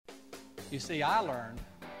You see, I learned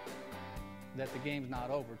that the game's not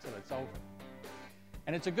over till it's over.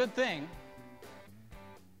 And it's a good thing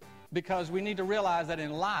because we need to realize that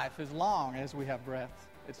in life, as long as we have breath,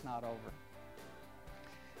 it's not over.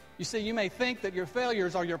 You see, you may think that your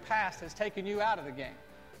failures or your past has taken you out of the game.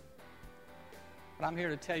 But I'm here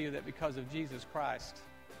to tell you that because of Jesus Christ,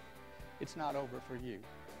 it's not over for you.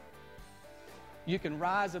 You can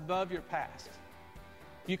rise above your past.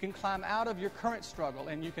 You can climb out of your current struggle,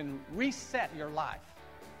 and you can reset your life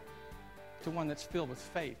to one that's filled with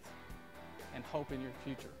faith and hope in your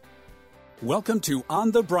future. Welcome to On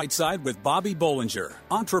the Bright Side with Bobby Bollinger,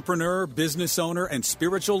 entrepreneur, business owner, and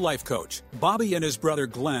spiritual life coach. Bobby and his brother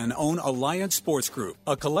Glenn own Alliance Sports Group,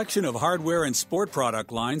 a collection of hardware and sport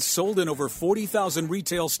product lines sold in over 40,000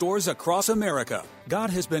 retail stores across America. God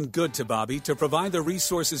has been good to Bobby to provide the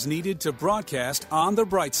resources needed to broadcast On the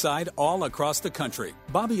Bright Side all across the country.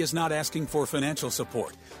 Bobby is not asking for financial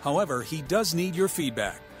support. However, he does need your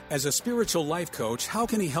feedback. As a spiritual life coach, how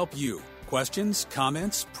can he help you? Questions,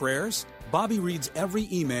 comments, prayers? Bobby reads every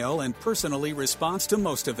email and personally responds to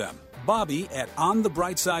most of them. Bobby at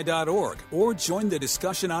onthebrightside.org or join the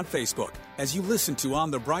discussion on Facebook. As you listen to On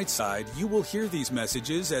the Bright Side, you will hear these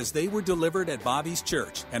messages as they were delivered at Bobby's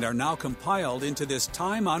church and are now compiled into this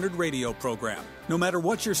time-honored radio program. No matter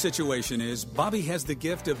what your situation is, Bobby has the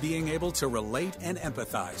gift of being able to relate and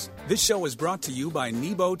empathize. This show is brought to you by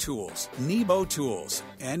Nebo Tools. Nebo Tools,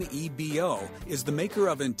 N-E-B-O, is the maker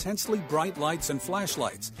of intensely bright lights and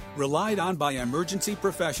flashlights, relied on by emergency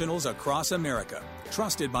professionals across America.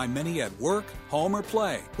 Trusted by many at work, home, or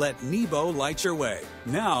play. Let Nebo light your way.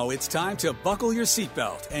 Now it's time to buckle your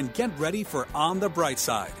seatbelt and get ready for On the Bright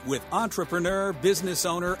Side with entrepreneur, business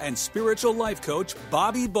owner, and spiritual life coach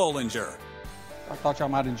Bobby Bollinger. I thought y'all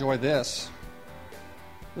might enjoy this.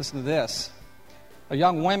 Listen to this. A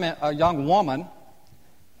young woman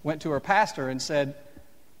went to her pastor and said,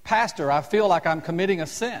 "Pastor, I feel like I'm committing a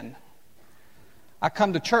sin. I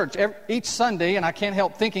come to church each Sunday, and I can't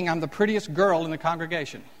help thinking I'm the prettiest girl in the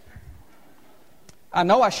congregation. I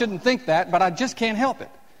know I shouldn't think that, but I just can't help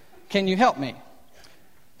it. Can you help me?"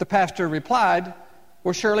 The pastor replied,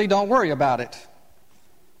 "Well, Shirley, don't worry about it.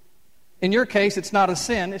 In your case, it's not a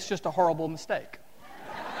sin, it's just a horrible mistake."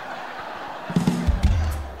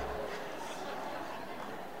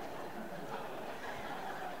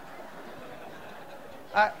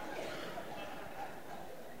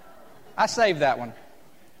 I saved that one.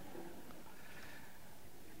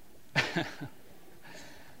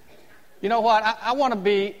 You know what? I want to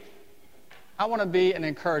be an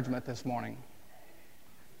encouragement this morning.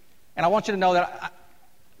 And I want you to know that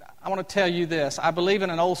I want to tell you this. I believe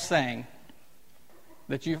in an old saying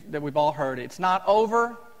that we've all heard. It's not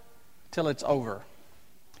over till it's over.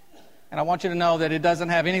 And I want you to know that it doesn't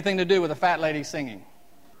have anything to do with a fat lady singing.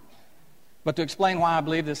 But to explain why I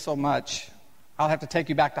believe this so much, I'll have to take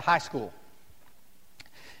you back to high school.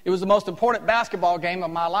 It was the most important basketball game of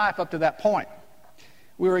my life up to that point.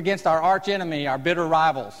 We were against our arch enemy, our bitter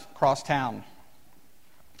rivals across town.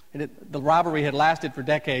 The rivalry had lasted for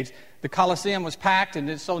decades. The Coliseum was packed and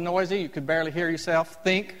it's so noisy you could barely hear yourself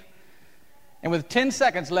think. And with 10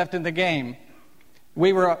 seconds left in the game,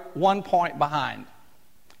 we were 1 point behind.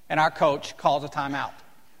 And our coach calls a timeout.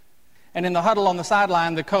 And in the huddle on the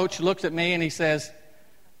sideline, the coach looks at me and he says,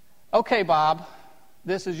 "Okay, Bob,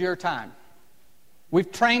 this is your time.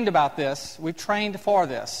 We've trained about this. We've trained for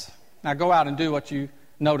this. Now go out and do what you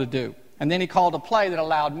know to do." And then he called a play that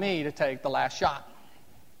allowed me to take the last shot.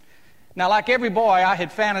 Now, like every boy, I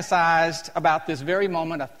had fantasized about this very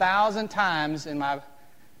moment 1,000 times in my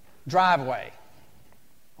driveway,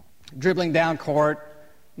 dribbling down court,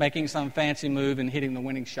 making some fancy move, and hitting the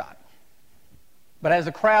winning shot. But as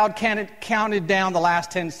the crowd counted down the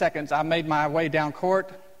last 10 seconds, I made my way down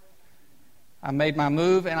court, I made my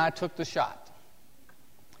move, and I took the shot.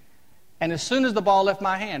 And as soon as the ball left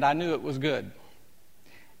my hand, I knew it was good.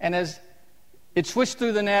 And as it swished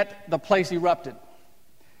through the net, the place erupted.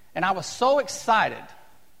 And I was so excited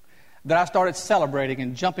that I started celebrating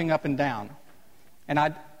and jumping up and down. And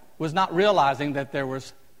I was not realizing that there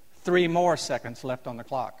was 3 more seconds left on the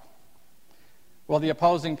clock. Well, the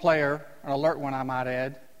opposing player, an alert one I might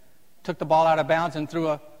add, took the ball out of bounds and threw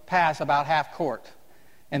a pass about half court.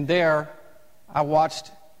 And there I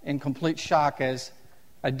watched in complete shock as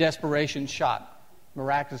a desperation shot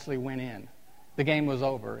miraculously went in. The game was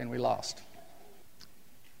over and we lost.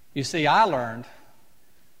 You see, I learned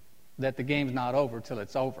that the game's not over till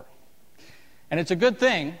it's over. And it's a good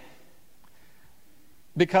thing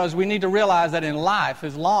because we need to realize that in life,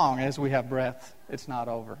 as long as we have breath, it's not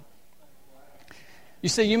over. You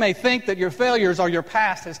see, you may think that your failures or your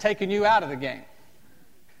past has taken you out of the game.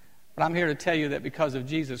 But But I'm here to tell you that because of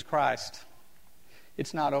Jesus Christ,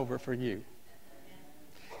 it's not over for you.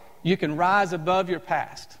 You can rise above your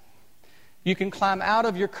past. You can climb out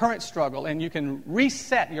of your current struggle, and you can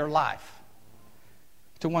reset your life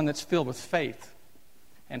to one that's filled with faith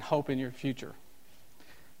and hope in your future.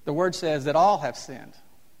 The Word says that all have sinned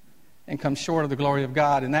and come short of the glory of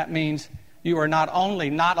God, and that means you are not only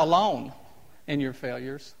not alone in your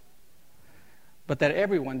failures, but that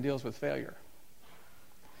everyone deals with failure.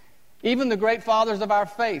 Even the great fathers of our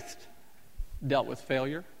faith dealt with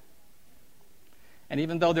failure. And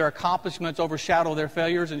even though their accomplishments overshadow their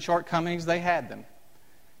failures and shortcomings, they had them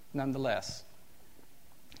nonetheless.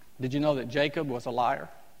 Did you know that Jacob was a liar?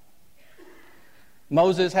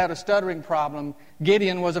 Moses had a stuttering problem.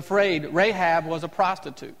 Gideon was afraid. Rahab was a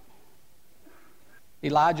prostitute.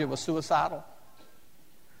 Elijah was suicidal.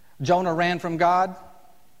 Jonah ran from God.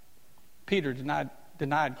 Peter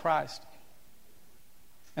denied Christ.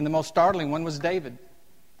 And the most startling one was David,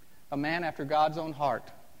 a man after God's own heart,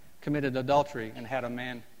 committed adultery and had a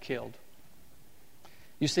man killed.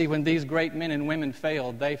 You see, when these great men and women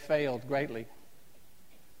failed, they failed greatly.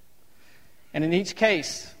 And in each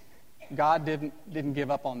case, God didn't give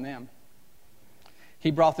up on them. He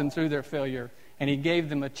brought them through their failure, and He gave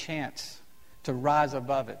them a chance to rise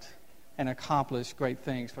above it and accomplish great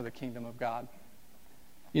things for the kingdom of God.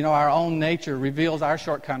 You know, our own nature reveals our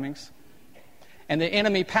shortcomings, and the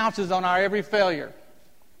enemy pounces on our every failure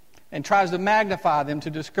and tries to magnify them to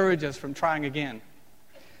discourage us from trying again.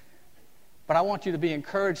 But I want you to be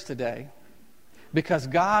encouraged today, because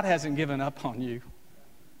God hasn't given up on you.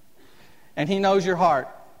 And He knows your heart.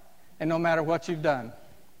 And no matter what you've done,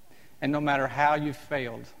 and no matter how you've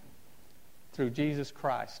failed, through Jesus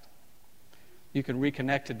Christ, you can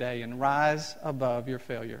reconnect today and rise above your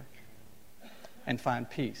failure and find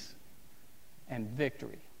peace and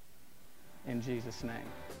victory in Jesus' name.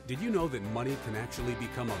 Did you know that money can actually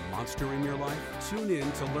become a monster in your life? Tune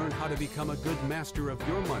in to learn how to become a good master of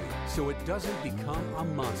your money so it doesn't become a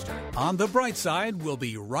monster. On the Bright Side, we'll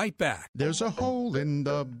be right back. There's a hole in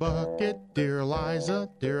the bucket, dear Liza,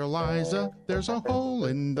 there's a hole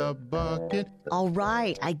in the bucket. All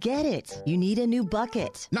right, I get it. You need a new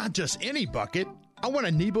bucket. Not just any bucket. I want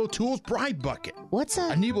a Nebo Tools Bright Bucket. What's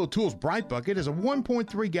A Nebo Tools Bright Bucket is a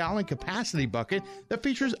 1.3-gallon capacity bucket that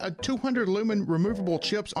features a 200-lumen removable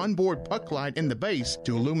chips onboard puck light in the base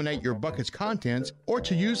to illuminate your bucket's contents or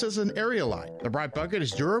to use as an area light. The Bright Bucket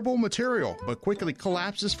is durable material but quickly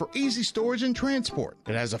collapses for easy storage and transport.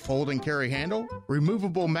 It has a fold and carry handle,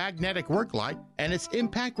 removable magnetic work light, and it's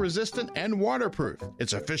impact resistant and waterproof.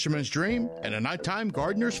 It's a fisherman's dream and a nighttime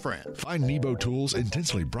gardener's friend. Find Nebo Tools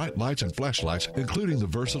intensely bright lights and flashlights, including the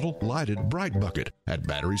versatile lighted Bright Bucket, at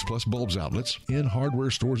Batteries Plus Bulbs outlets, in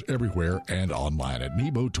hardware stores everywhere, and online at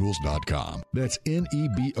nebotools.com. That's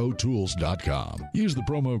NEBOTools.com. Use the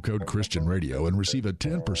promo code Christian Radio and receive a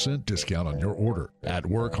 10% discount on your order. At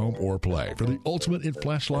work, home, or play, for the ultimate in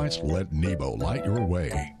flashlights, let Nebo light your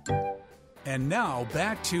way. And now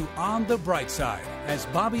back to On the Bright Side, as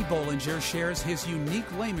Bobby Bollinger shares his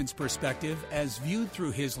unique layman's perspective as viewed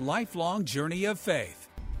through his lifelong journey of faith.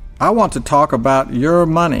 I want to talk about your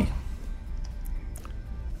money.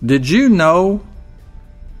 Did you know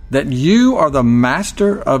that you are the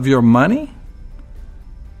master of your money?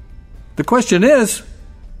 The question is,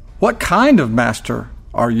 what kind of master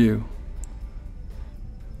are you?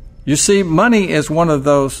 You see, money is one of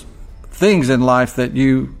those things in life that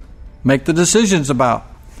you make the decisions about.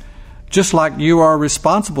 Just like you are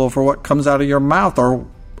responsible for what comes out of your mouth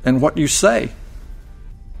and what you say.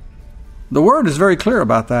 The Word is very clear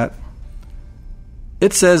about that.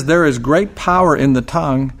 It says there is great power in the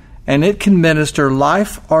tongue, and it can minister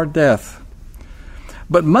life or death.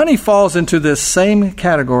 But money falls into this same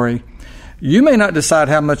category. You may not decide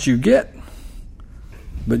how much you get,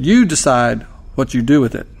 but you decide what you do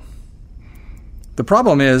with it. The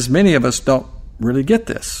problem is, many of us don't really get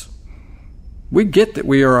this. We get that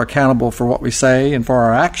we are accountable for what we say and for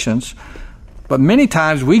our actions, but many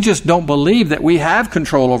times we just don't believe that we have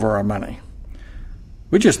control over our money.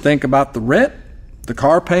 We just think about the rent, the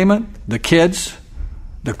car payment, the kids,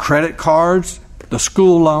 the credit cards, the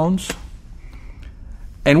school loans.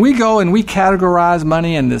 And we go and we categorize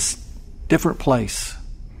money in this different place.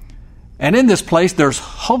 And in this place, there's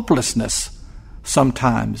hopelessness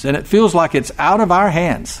sometimes, and it feels like it's out of our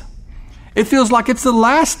hands. It feels like it's the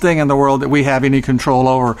last thing in the world that we have any control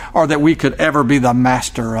over or that we could ever be the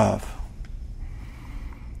master of.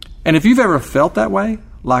 And if you've ever felt that way,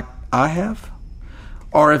 like I have,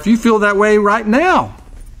 or if you feel that way right now,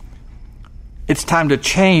 it's time to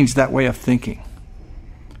change that way of thinking.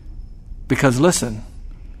 Because listen,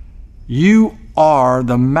 you are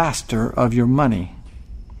the master of your money.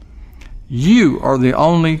 You are the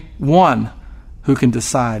only one who can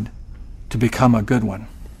decide to become a good one.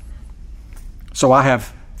 So I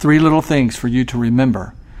have 3 little things for you to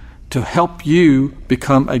remember to help you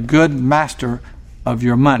become a good master of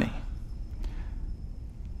your money.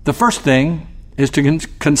 The first thing is to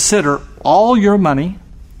consider all your money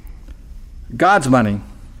God's money,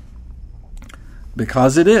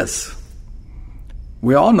 because it is.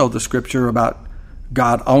 We all know the scripture about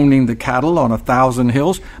God owning the cattle on 1,000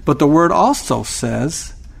 hills, but the word also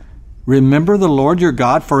says, remember the Lord your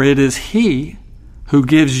God, for it is He who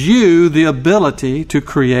gives you the ability to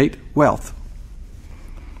create wealth.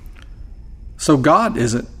 So God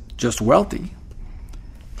isn't just wealthy.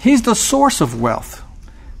 He's the source of wealth.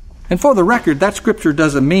 And for the record, that scripture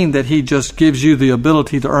doesn't mean that He just gives you the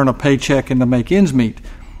ability to earn a paycheck and to make ends meet.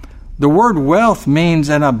 The word wealth means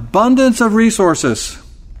an abundance of resources.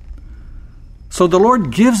 So the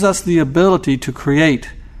Lord gives us the ability to create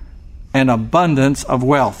an abundance of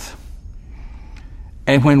wealth.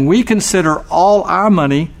 And when we consider all our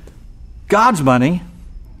money God's money,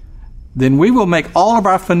 then we will make all of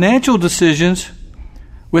our financial decisions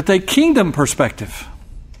with a kingdom perspective.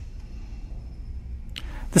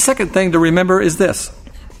 The second thing to remember is this.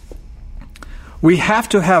 We have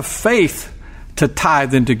to have faith to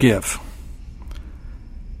tithe and to give.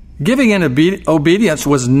 Giving in obedience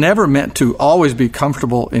was never meant to always be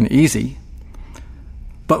comfortable and easy.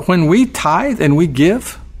 But when we tithe and we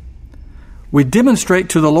give, we demonstrate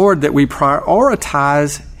to the Lord that we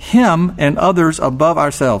prioritize Him and others above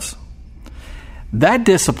ourselves. That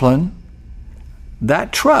discipline,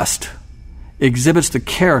 that trust, exhibits the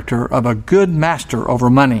character of a good master over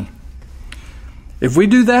money. If we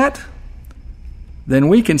do that, then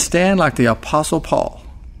we can stand like the Apostle Paul,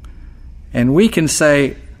 and we can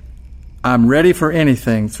say, I'm ready for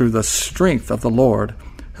anything through the strength of the Lord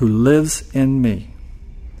who lives in me.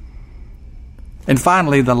 And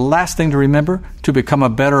finally, the last thing to remember to become a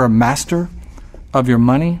better master of your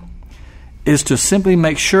money is to simply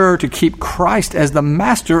make sure to keep Christ as the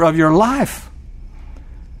master of your life.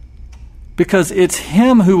 Because it's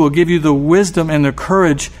Him who will give you the wisdom and the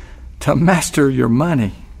courage to master your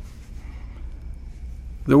money.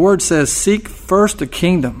 The Word says, seek first the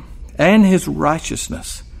kingdom and His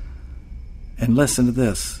righteousness. And listen to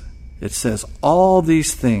this. It says, all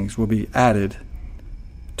these things will be added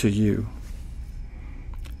to you.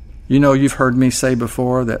 You know, you've heard me say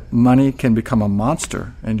before that money can become a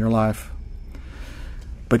monster in your life.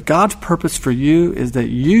 But God's purpose for you is that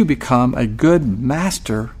you become a good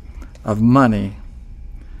master of money,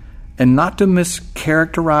 and not to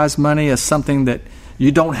mischaracterize money as something that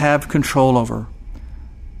you don't have control over,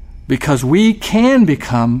 because we can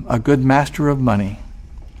become a good master of money.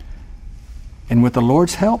 And with the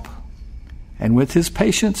Lord's help and with His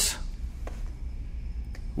patience,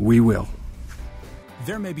 we will.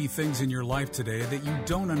 There may be things in your life today that you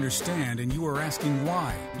don't understand and you are asking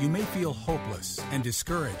why. You may feel hopeless and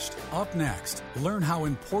discouraged. Up next, learn how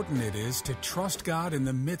important it is to trust God in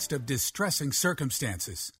the midst of distressing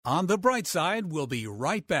circumstances. On the Bright Side, we'll be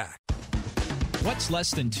right back. What's less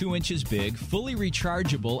than 2 inches big, fully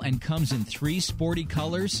rechargeable, and comes in 3 sporty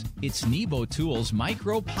colors? It's Nebo Tools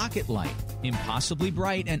Micro Pocket Light. Impossibly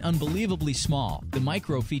bright and unbelievably small, the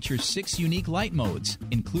Micro features 6 unique light modes,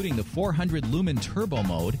 including the 400 lumen turbo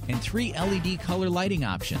mode and 3 LED color lighting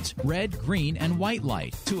options, red, green, and white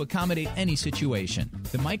light, to accommodate any situation.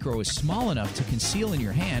 The Micro is small enough to conceal in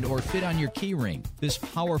your hand or fit on your key ring. This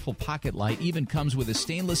powerful pocket light even comes with a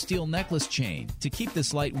stainless steel necklace chain to keep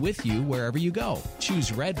this light with you wherever you go.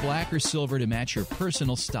 Choose red, black, or silver to match your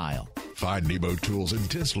personal style. Find Nebo Tools'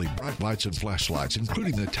 intensely bright lights and flashlights,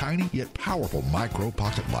 including the tiny yet powerful Micro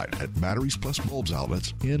Pocket Light at Batteries Plus Bulbs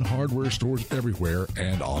outlets, in hardware stores everywhere,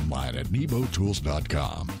 and online at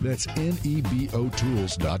nebotools.com. That's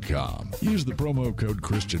NEBOTools.com. Use the promo code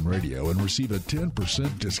Christian Radio and receive a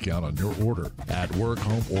 10% discount on your order. At work,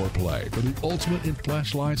 home, or play, for the ultimate in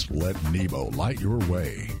flashlights, let Nebo light your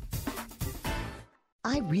way.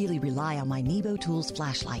 I really rely on my Nebo Tools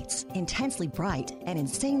flashlights. Intensely bright and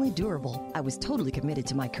insanely durable, I was totally committed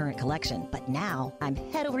to my current collection. But now, I'm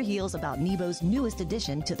head over heels about Nebo's newest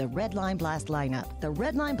addition to the Redline Blast lineup, the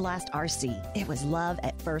Redline Blast RC. It was love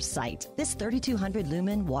at first sight. This 3200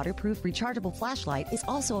 lumen waterproof rechargeable flashlight is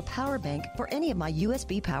also a power bank for any of my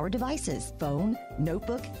USB powered devices, phone,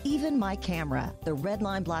 notebook, even my camera. The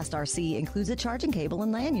Redline Blast RC includes a charging cable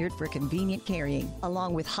and lanyard for convenient carrying.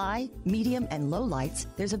 Along with high, medium, and low lights,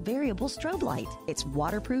 there's a variable strobe light. It's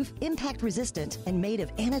waterproof, impact resistant, and made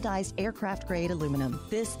of anodized aircraft-grade aluminum.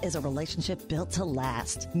 This is a relationship built to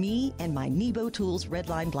last. Me and my Nebo Tools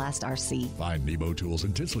Redline Blast RC. Find Nebo Tools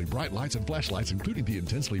intensely bright lights and flashlights, including the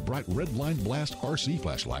intensely bright Redline Blast RC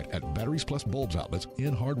flashlight, at Batteries Plus Bulbs outlets,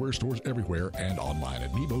 in hardware stores everywhere, and online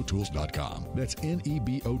at nebotools.com. That's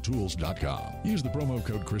nebotools.com. Use the promo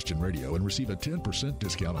code Christian Radio and receive a 10%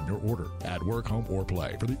 discount on your order. At work, home, or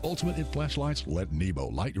play. For the ultimate in flashlights, let Nebo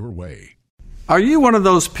light your way. Are you one of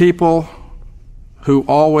those people who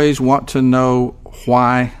always want to know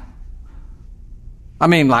why? I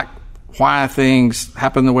mean, like, why things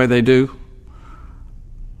happen the way they do?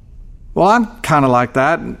 Well, I'm kind of like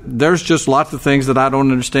that. There's just lots of things that I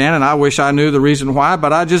don't understand, and I wish I knew the reason why,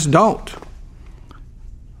 but I just don't.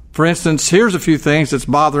 For instance, here's a few things that's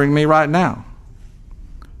bothering me right now.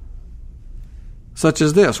 Such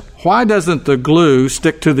as this. Why doesn't the glue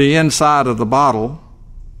stick to the inside of the bottle?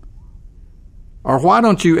 Or why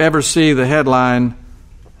don't you ever see the headline,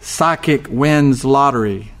 Psychic Wins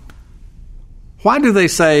Lottery? Why do they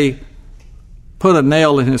say, put a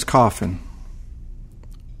nail in his coffin?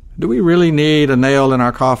 Do we really need a nail in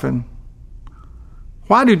our coffin?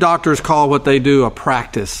 Why do doctors call what they do a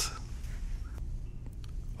practice?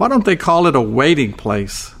 Why don't they call it a waiting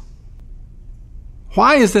place?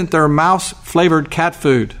 Why isn't there mouse-flavored cat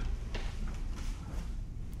food?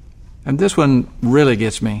 And this one really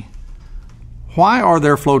gets me. Why are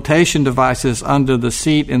there flotation devices under the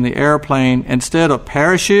seat in the airplane instead of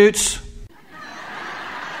parachutes?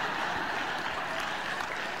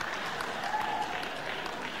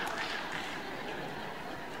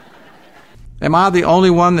 Am I the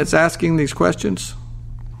only one that's asking these questions?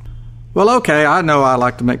 Well, okay, I know I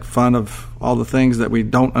like to make fun of all the things that we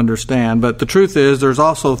don't understand, but the truth is there's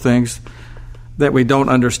also things that we don't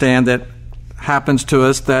understand that happens to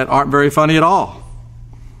us that aren't very funny at all.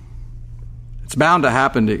 It's bound to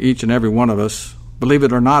happen to each and every one of us. Believe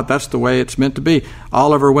it or not, that's the way it's meant to be.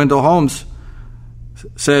 Oliver Wendell Holmes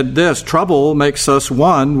said this, trouble makes us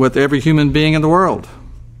one with every human being in the world.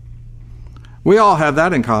 We all have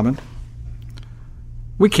that in common.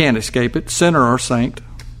 We can't escape it, sinner or saint.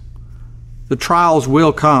 The trials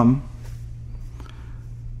will come.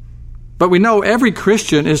 But we know every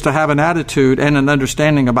Christian is to have an attitude and an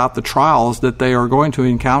understanding about the trials that they are going to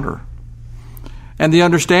encounter. And the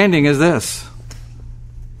understanding is this.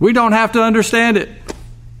 We don't have to understand it.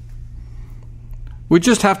 We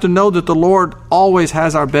just have to know that the Lord always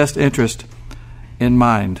has our best interest in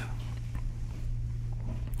mind.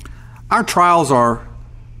 Our trials are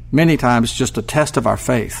many times just a test of our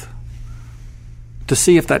faith, to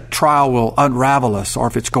see if that trial will unravel us or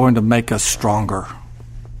if it's going to make us stronger.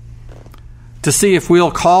 To see if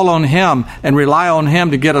we'll call on Him and rely on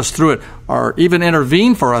Him to get us through it, or even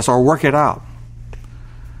intervene for us or work it out.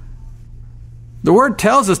 The Word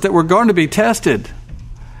tells us that we're going to be tested.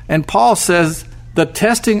 And Paul says the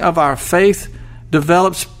testing of our faith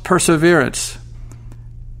develops perseverance.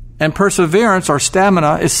 And perseverance or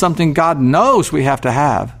stamina is something God knows we have to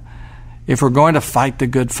have if we're going to fight the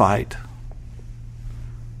good fight.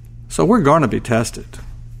 So we're going to be tested.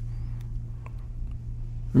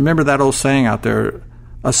 Remember that old saying out there,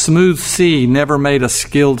 a smooth sea never made a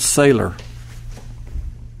skilled sailor.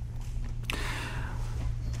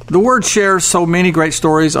 The Word shares so many great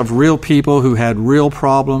stories of real people who had real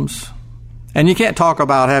problems. And you can't talk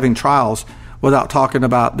about having trials without talking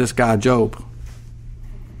about this guy, Job.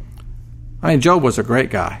 I mean, Job was a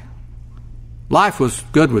great guy. Life was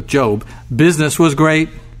good with Job. Business was great.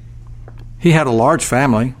 He had a large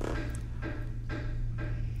family.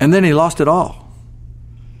 And then he lost it all.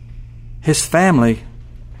 His family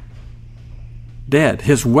dead.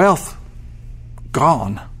 His wealth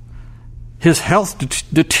gone. His health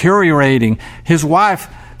deteriorating. His wife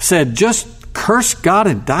said, just curse God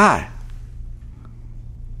and die.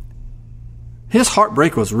 His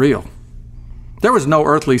heartbreak was real. There was no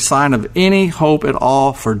earthly sign of any hope at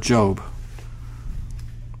all for Job.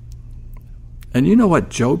 And you know what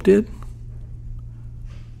Job did?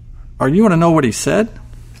 Or you want to know what he said?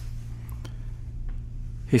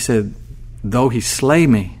 He said, though he slay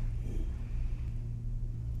me,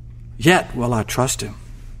 yet will I trust him.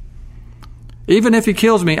 Even if he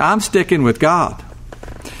kills me, I'm sticking with God.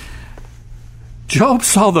 Job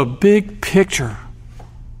saw the big picture.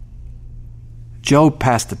 Job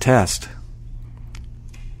passed the test.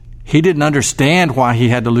 He didn't understand why he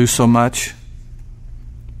had to lose so much.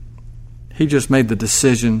 He just made the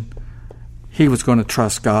decision he was going to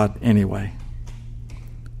trust God anyway.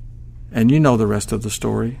 And you know the rest of the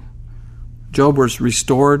story. Job was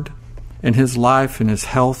restored in his life, in his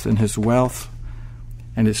health, in his wealth,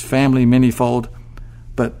 and his family manyfold.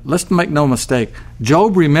 But let's make no mistake,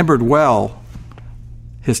 Job remembered well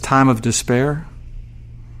his time of despair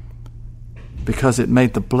because it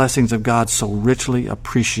made the blessings of God so richly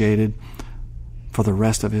appreciated for the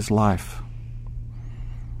rest of his life.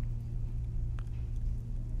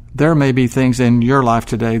 There may be things in your life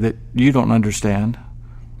today that you don't understand.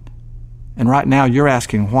 And right now you're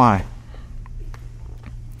asking why.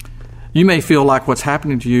 You may feel like what's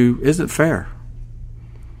happening to you isn't fair.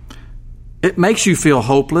 It makes you feel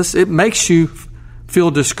hopeless. It makes you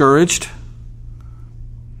feel discouraged.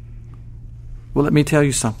 Well, let me tell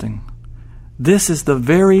you something. This is the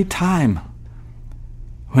very time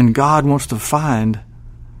when God wants to find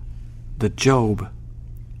the Job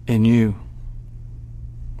in you.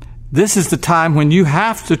 This is the time when you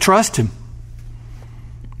have to trust Him.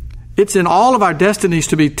 It's in all of our destinies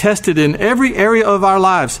to be tested in every area of our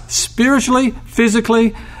lives, spiritually,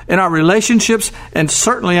 physically, in our relationships, and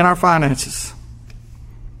certainly in our finances.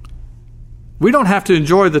 We don't have to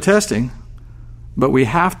enjoy the testing, but we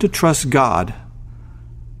have to trust God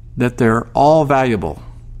that they're all valuable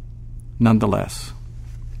nonetheless.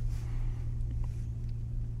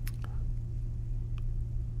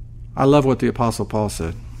 I love what the Apostle Paul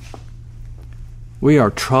said. We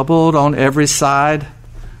are troubled on every side,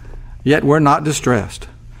 yet we're not distressed.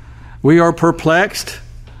 We are perplexed,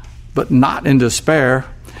 but not in despair.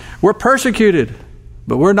 We're persecuted,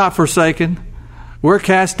 but we're not forsaken. We're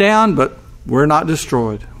cast down, but we're not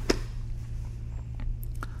destroyed.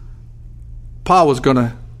 Paul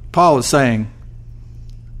was saying,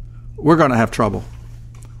 we're going to have trouble,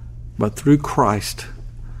 but through Christ,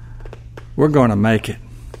 we're going to make it.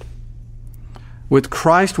 With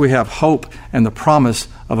Christ, we have hope and the promise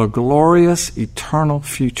of a glorious eternal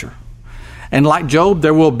future. And like Job,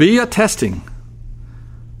 there will be a testing.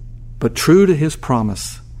 But true to his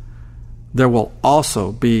promise, there will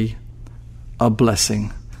also be a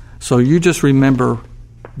blessing. So you just remember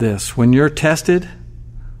this. When you're tested,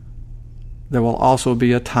 there will also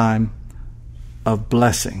be a time of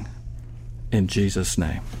blessing in Jesus'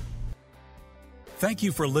 name. Thank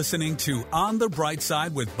you for listening to On the Bright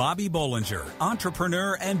Side with Bobby Bollinger,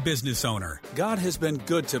 entrepreneur and business owner. God has been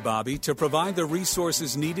good to Bobby to provide the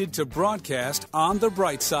resources needed to broadcast On the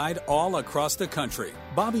Bright Side all across the country.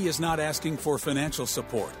 Bobby is not asking for financial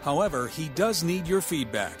support. However, he does need your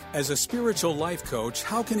feedback. As a spiritual life coach,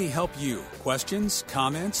 how can he help you? Questions,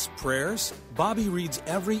 comments, prayers? Bobby reads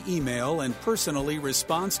every email and personally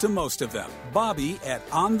responds to most of them. Bobby at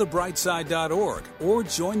onthebrightside.org or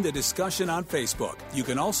join the discussion on Facebook. You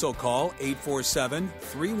can also call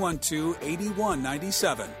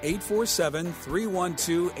 847-312-8197.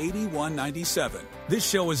 847-312-8197. This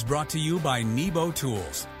show is brought to you by Nebo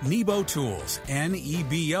Tools. Nebo Tools,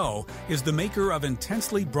 N-E-B-O, is the maker of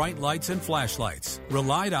intensely bright lights and flashlights.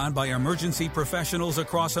 Relied on by emergency professionals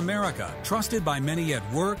across America. Trusted by many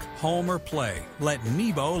at work, home, or play. Let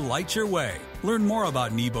Nebo light your way. Learn more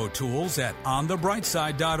about Nebo Tools at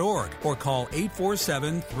onthebrightside.org or call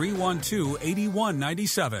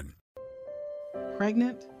 847-312-8197.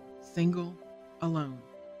 Pregnant, single, alone.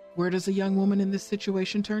 Where does a young woman in this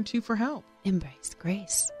situation turn to for help? Embrace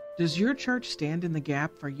Grace. Does your church stand in the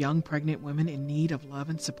gap for young pregnant women in need of love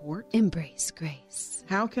and support? Embrace Grace.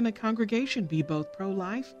 How can a congregation be both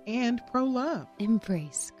pro-life and pro-love?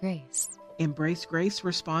 Embrace Grace. Embrace Grace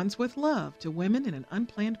responds with love to women in an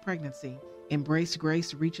unplanned pregnancy. Embrace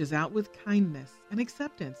Grace reaches out with kindness and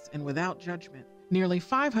acceptance and without judgment. Nearly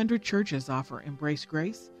 500 churches offer Embrace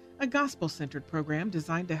Grace, a gospel-centered program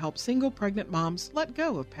designed to help single pregnant moms let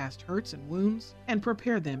go of past hurts and wounds and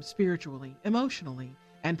prepare them spiritually, emotionally,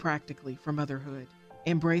 and practically for motherhood.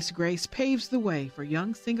 Embrace Grace paves the way for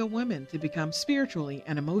young single women to become spiritually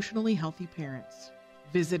and emotionally healthy parents.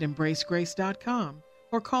 Visit embracegrace.com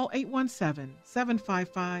or call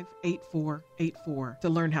 817-755-8484 to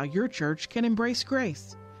learn how your church can embrace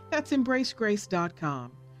grace. That's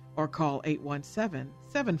embracegrace.com or call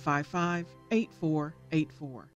 817-755-8484.